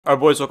Alright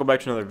boys, welcome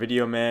back to another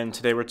video, man.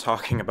 Today we're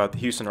talking about the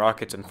Houston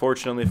Rockets,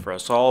 unfortunately for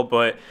us all,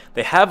 but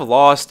they have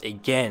lost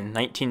again,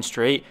 19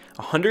 straight,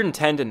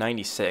 110 to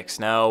 96.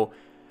 Now,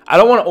 I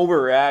don't want to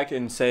overreact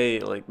and say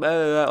like, blah,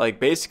 blah, blah. Like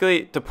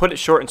basically, to put it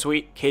short and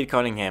sweet, Cade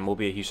Cunningham will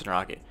be a Houston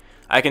Rocket.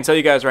 I can tell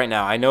you guys right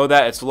now, I know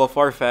that it's a little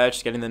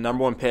far-fetched, getting the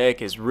 #1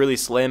 pick is really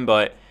slim,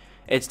 but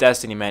it's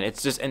destiny, man.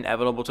 It's just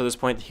inevitable to this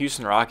point. The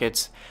Houston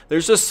Rockets,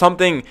 there's just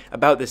something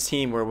about this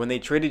team where when they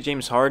traded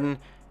James Harden,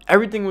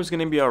 everything was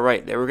going to be all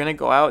right. They were going to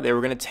go out. They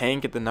were going to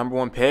tank at the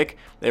 #1 pick.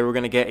 They were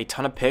going to get a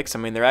ton of picks. I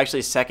mean, they're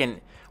actually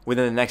second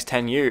within the next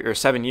 10 years or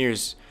 7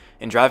 years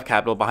in draft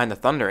capital behind the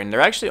Thunder. And they're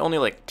actually only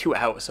like 2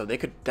 out. So they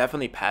could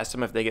definitely pass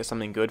them if they get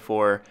something good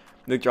for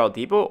Victor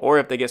Oladipo or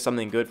if they get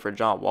something good for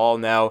John Wall.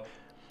 Now,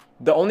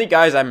 the only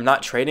guys I'm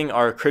not trading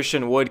are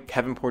Christian Wood,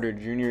 Kevin Porter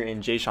Jr.,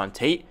 and Jae'Sean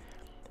Tate.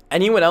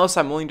 Anyone else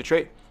I'm willing to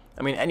trade.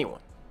 I mean,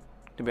 anyone.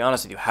 To be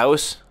honest with you.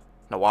 House,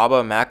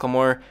 Nwaba,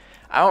 McLemore.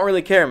 I don't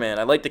really care, man.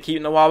 I'd like to keep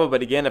Nwaba,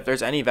 but again, if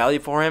there's any value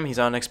for him, he's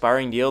on an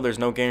expiring deal, there's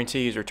no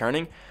guarantee he's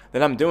returning,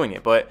 then I'm doing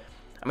it. But,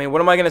 I mean, what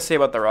am I going to say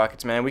about the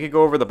Rockets, man? We could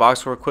go over the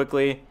box score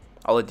quickly.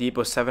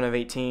 Oladipo, 7 of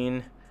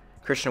 18.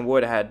 Christian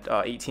Wood had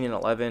 18 and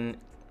 11.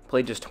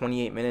 Played just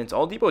 28 minutes.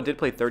 Oladipo did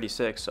play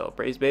 36, so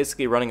he's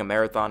basically running a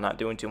marathon, not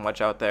doing too much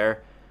out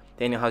there.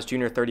 Daniel House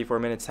Jr., 34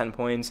 minutes, 10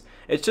 points.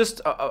 It's just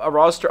a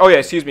roster. Oh, yeah,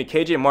 excuse me.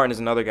 KJ Martin is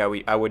another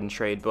guy I wouldn't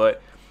trade.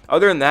 But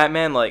other than that,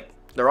 man, like,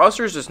 the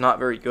roster is just not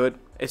very good.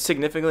 It's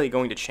significantly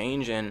going to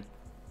change, and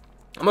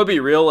I'm going to be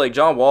real. Like,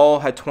 John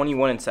Wall had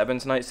 21 and 7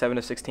 tonight, 7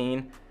 of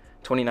 16,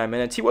 29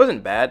 minutes. He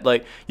wasn't bad.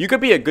 Like, you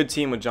could be a good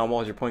team with John Wall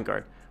as your point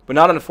guard, but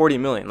not on $40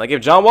 million. Like, if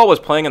John Wall was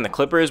playing on the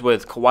Clippers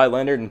with Kawhi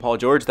Leonard and Paul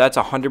George, that's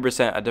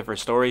 100% a different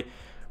story.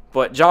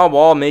 But John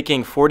Wall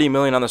making $40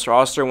 million on this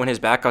roster when his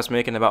backup's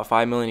making about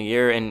 $5 million a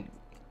year, and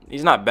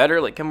he's not better.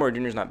 Like, Kevin Porter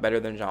Jr. is not better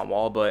than John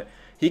Wall, but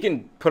he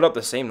can put up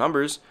the same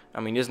numbers. I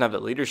mean, he doesn't have the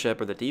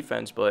leadership or the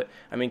defense, but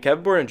I mean,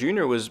 Kevin Porter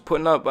Jr. was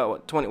putting up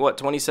about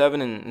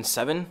 27 and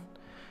 7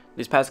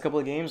 these past couple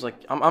of games. Like,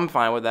 I'm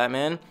fine with that,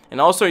 man.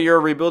 And also, you're a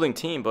rebuilding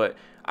team, but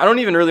I don't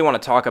even really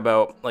want to talk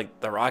about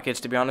like the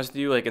Rockets, to be honest with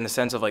you, like in the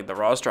sense of like the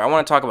roster. I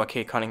want to talk about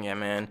Cade Cunningham,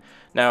 man.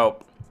 Now,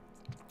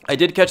 I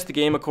did catch the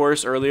game, of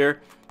course,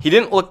 earlier. He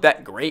didn't look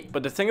that great,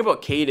 but the thing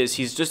about Cade is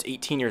he's just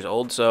 18 years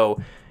old,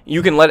 so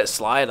you can let it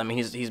slide. I mean,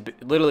 he's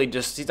literally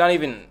just, he's not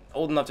even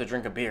old enough to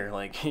drink a beer.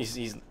 Like,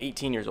 he's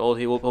 18 years old.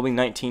 He will be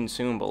 19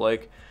 soon, but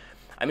like,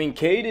 I mean,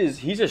 Cade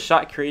he's a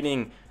shot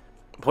creating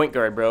point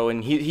guard, bro,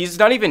 and he's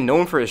not even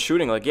known for his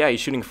shooting. Like, yeah, he's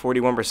shooting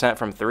 41%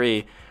 from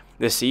 3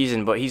 this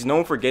season, but he's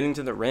known for getting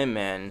to the rim,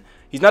 man.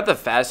 He's not the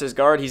fastest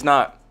guard. He's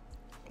not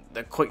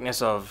the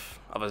quickness of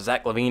a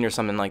Zach LaVine or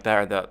something like that,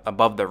 or the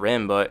above the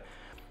rim, but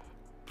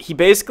he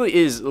basically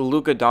is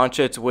Luka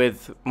Doncic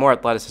with more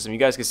athleticism. You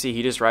guys can see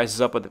he just rises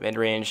up with the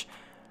mid-range.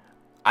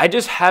 I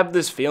just have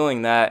this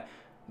feeling that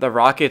the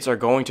Rockets are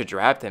going to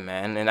draft him,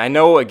 man. And I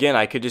know, again,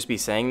 I could just be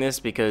saying this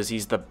because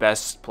he's the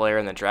best player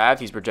in the draft.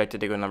 He's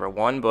projected to go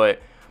 #1,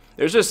 but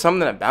there's just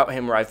something about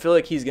him where I feel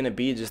like he's going to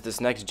be just this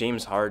next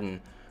James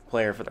Harden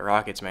player for the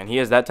Rockets, man. He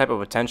has that type of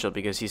potential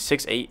because he's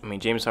 6'8". I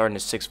mean, James Harden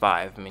is 6'5".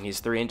 I mean, he's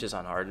 3 inches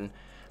on Harden.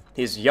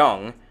 He's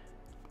young.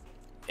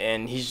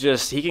 And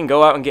he can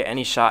go out and get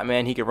any shot,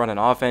 man. He can run an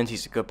offense.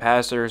 He's a good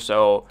passer.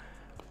 So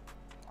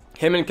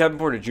him and Kevin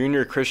Porter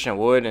Jr., Christian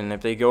Wood, and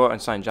if they go out and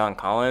sign John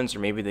Collins, or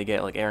maybe they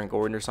get like Aaron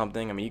Gordon or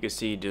something, I mean, you could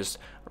see just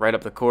right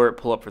up the court,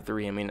 pull up for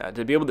 3. I mean,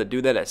 to be able to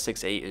do that at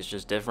 6'8" is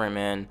just different,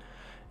 man.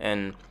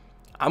 And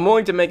I'm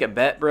willing to make a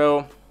bet,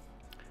 bro.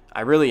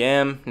 I really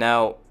am.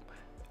 Now,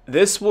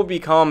 this will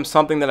become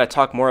something that I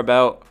talk more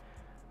about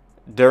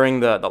during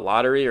the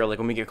lottery, or like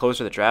when we get closer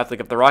to the draft. Like,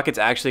 if the Rockets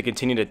actually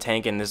continue to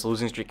tank and this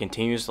losing streak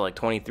continues to like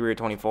 23 or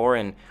 24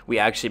 and we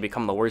actually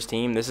become the worst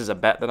team, this is a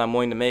bet that I'm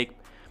willing to make.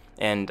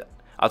 And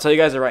I'll tell you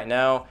guys right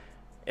now,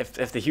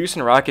 if the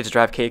Houston Rockets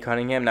draft Cade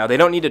Cunningham, now they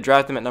don't need to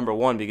draft him at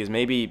 #1 because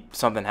maybe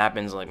something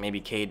happens, like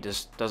maybe Cade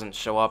just doesn't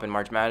show up in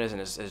March Madness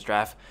and his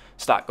draft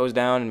stock goes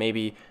down, and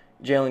maybe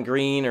Jalen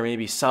Green or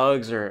maybe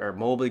Suggs or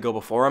Mobley go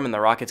before him and the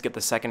Rockets get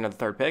the 2nd or the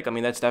 3rd pick. I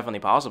mean, that's definitely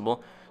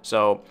possible.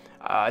 So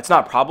it's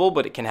not probable,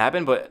 but it can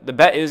happen. But the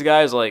bet is,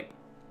 guys, like,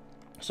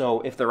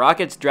 so if the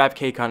Rockets draft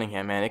Cade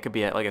Cunningham, man, it could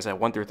be at, like I said,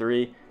 1 through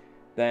 3.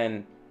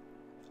 Then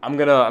I'm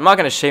not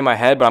gonna shave my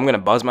head, but I'm gonna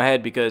buzz my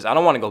head because I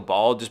don't want to go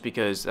bald just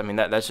because, I mean,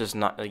 that's just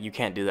not, like, you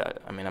can't do that.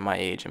 I mean, at my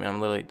age, I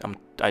mean,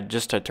 I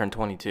just turned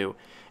 22,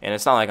 and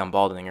it's not like I'm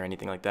balding or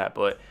anything like that.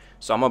 But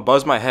so I'm gonna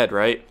buzz my head,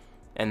 right?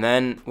 And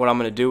then what I'm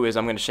gonna do is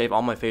I'm gonna shave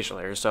all my facial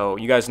hair. So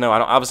you guys know,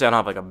 obviously I don't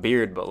have like a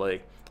beard, but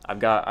like I've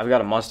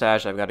got a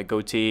mustache, I've got a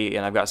goatee,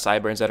 and I've got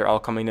sideburns that are all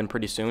coming in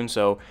pretty soon.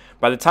 So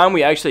by the time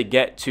we actually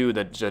get to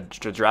the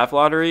draft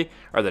lottery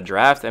or the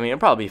draft, I mean, it'll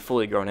probably be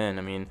fully grown in.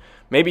 I mean,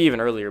 maybe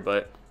even earlier.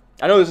 But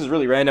I know this is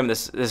really random.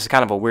 This is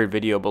kind of a weird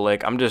video, but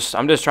like I'm just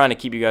trying to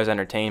keep you guys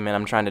entertained, man.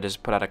 I'm trying to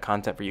just put out a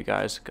content for you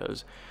guys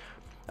because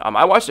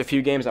I watched a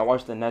few games. I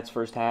watched the Nets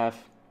first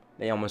half.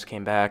 They almost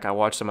came back. I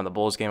watched some of the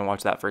Bulls game. I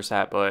watched that first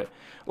half. But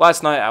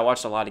last night I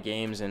watched a lot of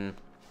games, and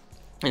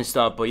and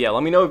stuff. But yeah,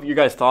 let me know if your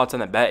guys' thoughts on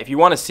the bet. If you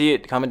want to see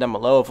it, comment down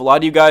below. If a lot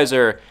of you guys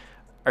are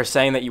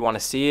saying that you want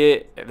to see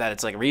it, if that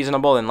it's like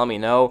reasonable, then let me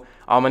know.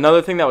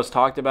 Another thing that was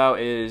talked about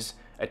is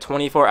a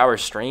 24-hour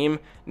stream.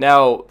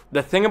 Now,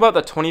 the thing about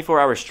the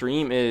 24-hour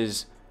stream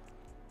is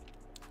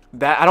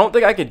that I don't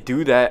think I could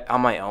do that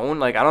on my own.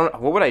 Like, I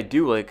don't, what would I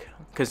do? Like,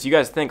 because you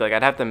guys think, like,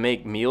 I'd have to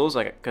make meals,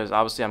 like, because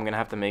obviously I'm going to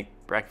have to make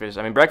breakfast.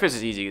 I mean, breakfast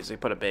is easy because you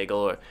put a bagel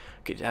or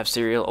could have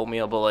cereal,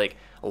 oatmeal, but, like,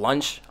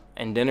 lunch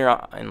and dinner,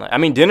 and, like, I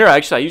mean, dinner,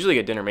 actually, I usually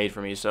get dinner made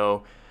for me,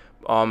 so,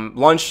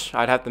 lunch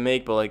I'd have to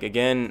make, but, like,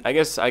 again, I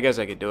guess I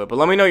could do it. But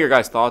let me know your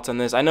guys' thoughts on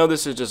this. I know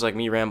this is just, like,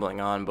 me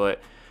rambling on,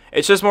 but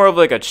it's just more of,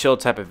 like, a chill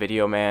type of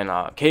video,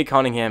 man. Cade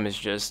Cunningham is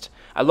just,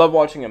 I love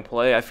watching him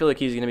play. I feel like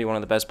he's going to be one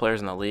of the best players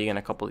in the league in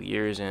a couple of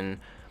years, and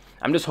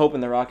I'm just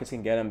hoping the Rockets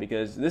can get him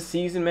because this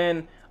season,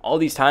 man, all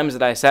these times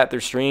that I sat through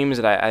streams,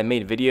 that I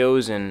made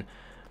videos and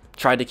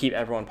tried to keep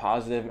everyone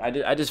positive,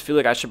 I just feel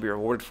like I should be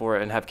rewarded for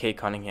it and have Cade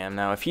Cunningham.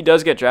 Now, if he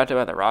does get drafted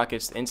by the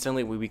Rockets,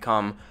 instantly we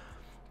become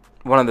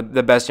one of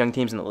the best young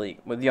teams in the league.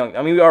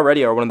 I mean, we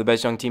already are one of the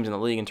best young teams in the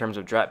league in terms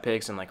of draft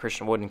picks and like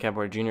Christian Wood and Kevin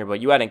Porter Jr.,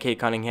 but you add in Cade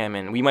Cunningham,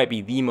 and we might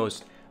be the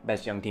most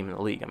best young team in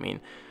the league. I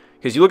mean,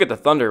 because you look at the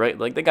Thunder, right?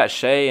 Like, they got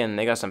Shea and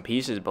they got some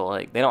pieces, but,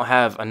 like, they don't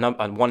have a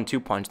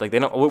 1-2 punch. Like, they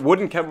don't. Wood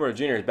and Kevin Porter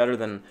Jr. is better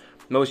than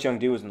most young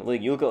dudes in the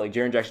league. You look at, like,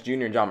 Jaren Jackson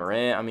Jr. and John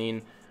Morant. I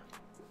mean,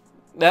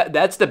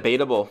 that's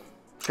debatable.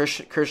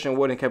 Christian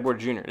Wood and Kevin Porter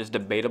Jr. is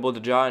debatable to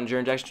Ja and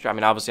Jaren Jackson Jr. I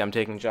mean, obviously, I'm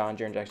taking Ja and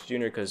Jaren Jackson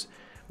Jr. because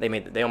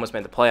they almost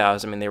made the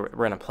playoffs. I mean, they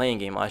were in a playing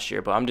game last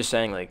year. But I'm just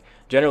saying, like,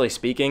 generally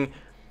speaking,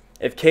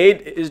 if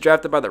Cade is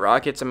drafted by the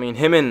Rockets, I mean,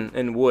 him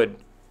and Wood.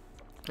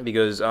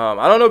 Because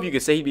I don't know if you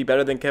could say he'd be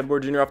better than Kevin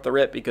Porter Jr. off the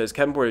rip because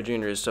Kevin Porter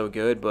Jr. is so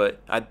good, but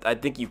I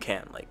think you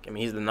can. Like, I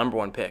mean, he's the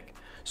 #1 pick.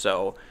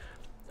 So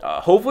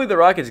hopefully the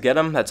Rockets get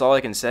him. That's all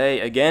I can say.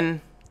 Again,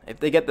 if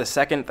they get the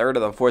 2nd, 3rd, or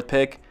the 4th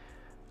pick,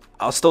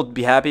 I'll still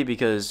be happy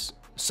because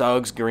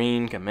Suggs,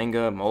 Green,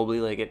 Kuminga, Mobley,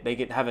 like they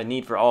could have a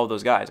need for all of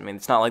those guys. I mean,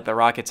 it's not like the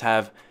Rockets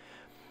have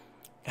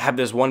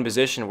this one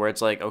position where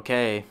it's like,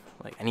 okay,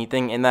 like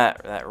anything in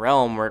that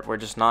realm we're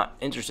just not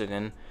interested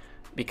in.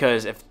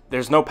 Because if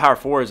there's no power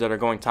forwards that are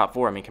going top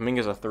 4, I mean,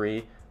 Kuminga's a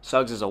 3,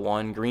 Suggs is a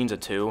 1, Green's a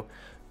 2,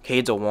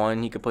 Cade's a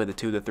 1. He could play the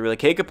 2, the 3. Like,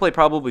 Cade could play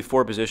probably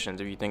 4 positions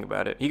if you think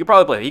about it. He could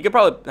probably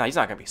no, he's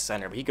not going to be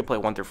center, but he could play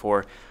 1 through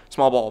 4.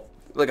 Small ball,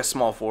 like a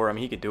small 4. I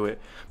mean, he could do it.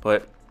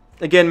 But,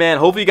 again, man,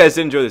 hopefully you guys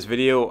did enjoy this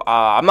video.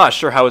 I'm not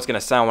sure how it's going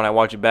to sound when I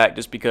watch it back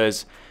just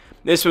because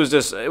this was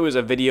it was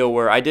a video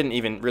where I didn't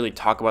even really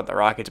talk about the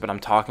Rockets, but I'm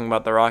talking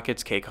about the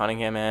Rockets, Cade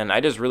Cunningham, man.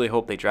 I just really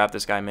hope they draft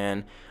this guy,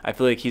 man. I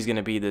feel like he's going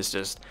to be this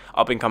just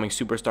up-and-coming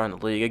superstar in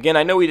the league. Again,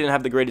 I know he didn't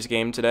have the greatest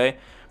game today,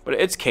 but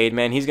it's Cade,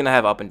 man. He's going to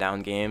have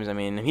up-and-down games. I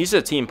mean, he's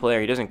a team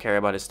player. He doesn't care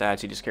about his stats.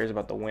 He just cares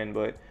about the win,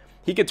 but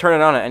he could turn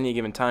it on at any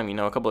given time. You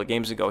know, a couple of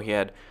games ago, he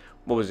had,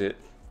 what was it?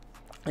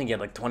 I think he had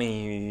like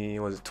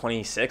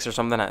 26 or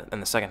something in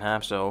the second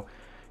half, so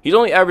he's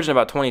only averaging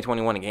about 20,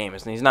 21 a game.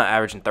 He's not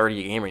averaging 30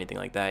 a game or anything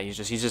like that. He's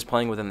just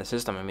playing within the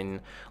system. I mean,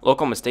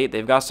 Oklahoma State,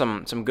 they've got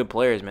some good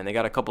players, man. They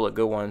got a couple of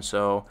good ones.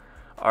 So,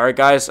 all right,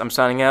 guys, I'm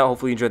signing out.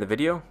 Hopefully you enjoyed the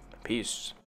video. Peace.